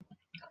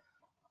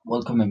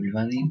Welcome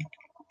everybody.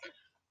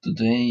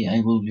 Today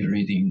I will be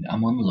reading a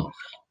monologue.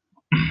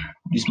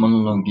 This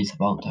monologue is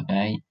about a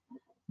guy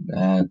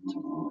that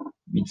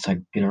meets a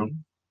girl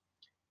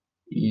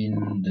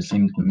in the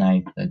same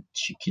night that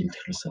she killed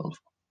herself.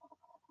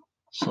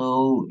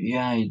 So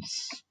yeah,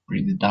 it's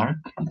pretty dark,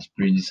 it's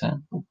pretty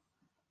sad,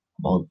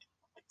 but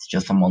it's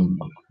just a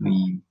monologue.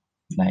 We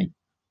like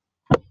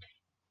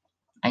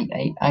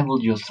I will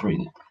just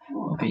read it.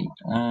 Okay,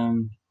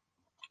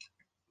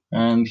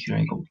 and here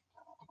I go.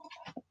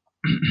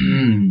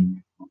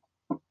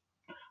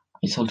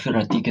 I sold her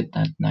a ticket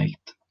that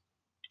night.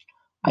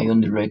 I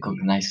only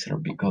recognized her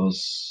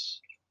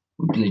because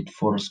we played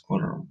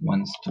Foursquare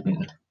once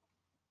together.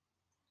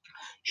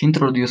 She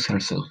introduced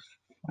herself.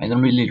 I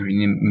don't really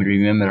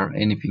remember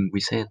anything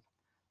we said,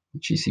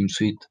 but she seemed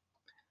sweet.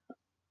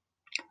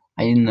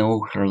 I didn't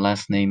know her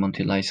last name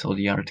until I saw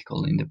the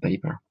article in the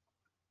paper.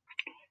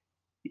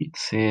 It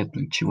said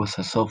she was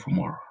a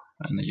sophomore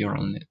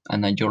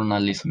and a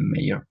journalism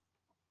major.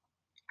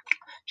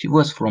 She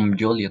was from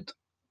Joliet.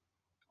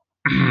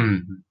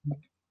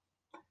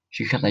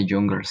 She had a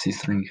younger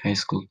sister in high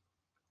school.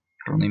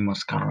 Her name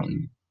was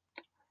Caroline.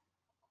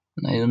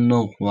 And I don't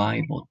know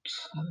why, but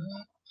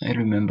I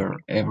remember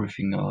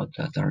everything about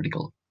that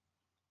article.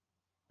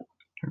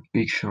 Her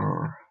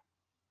picture,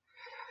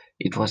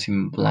 it was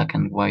in black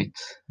and white,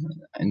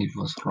 and it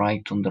was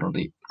right under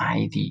the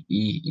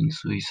IDE in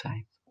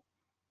suicide.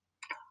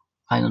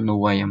 I don't know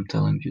why I'm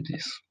telling you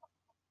this.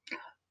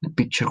 The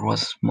picture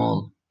was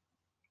small.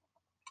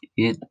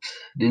 It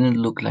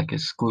didn't look like a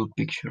school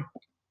picture.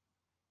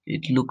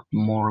 It looked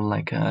more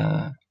like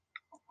a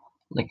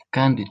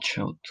candid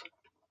shot.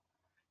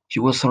 She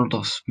was sort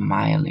of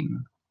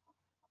smiling,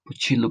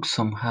 but she looked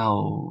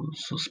somehow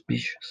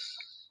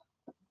suspicious.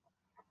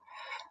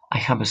 I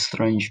have a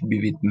strange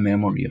vivid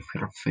memory of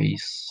her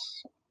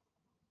face.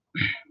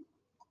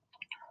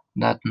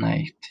 That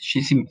night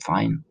she seemed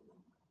fine,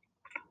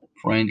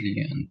 friendly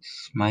and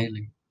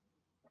smiling,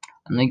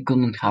 and I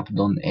couldn't have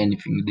done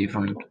anything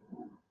different,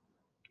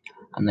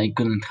 and I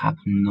couldn't have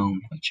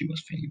known what she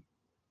was feeling.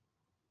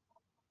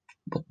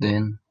 But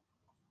then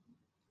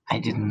I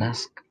didn't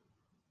ask,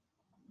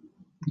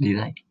 did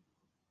I?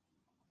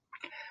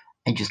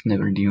 I just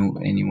never knew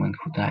anyone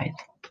who died.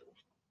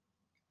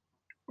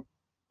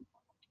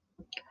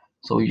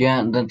 So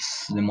yeah,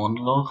 that's the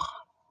monologue.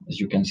 As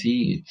you can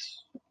see,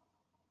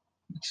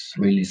 it's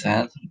really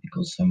sad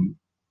because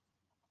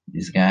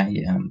this guy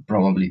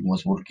probably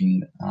was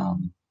working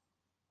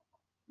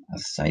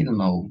as I don't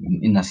know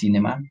in a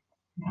cinema,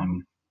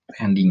 um,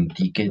 handing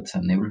tickets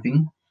and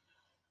everything.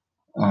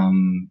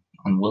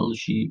 And well,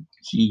 he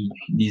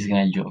this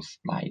guy just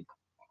like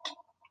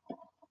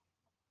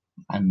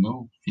I don't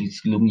know feels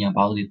gloomy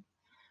about it.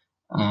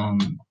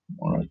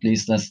 Or at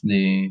least that's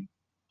the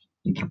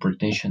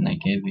interpretation I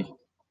gave it.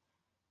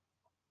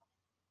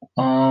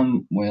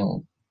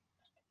 Well,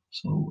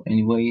 so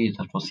anyway,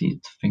 that was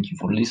it. Thank you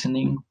for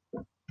listening.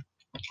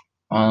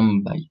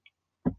 Bye.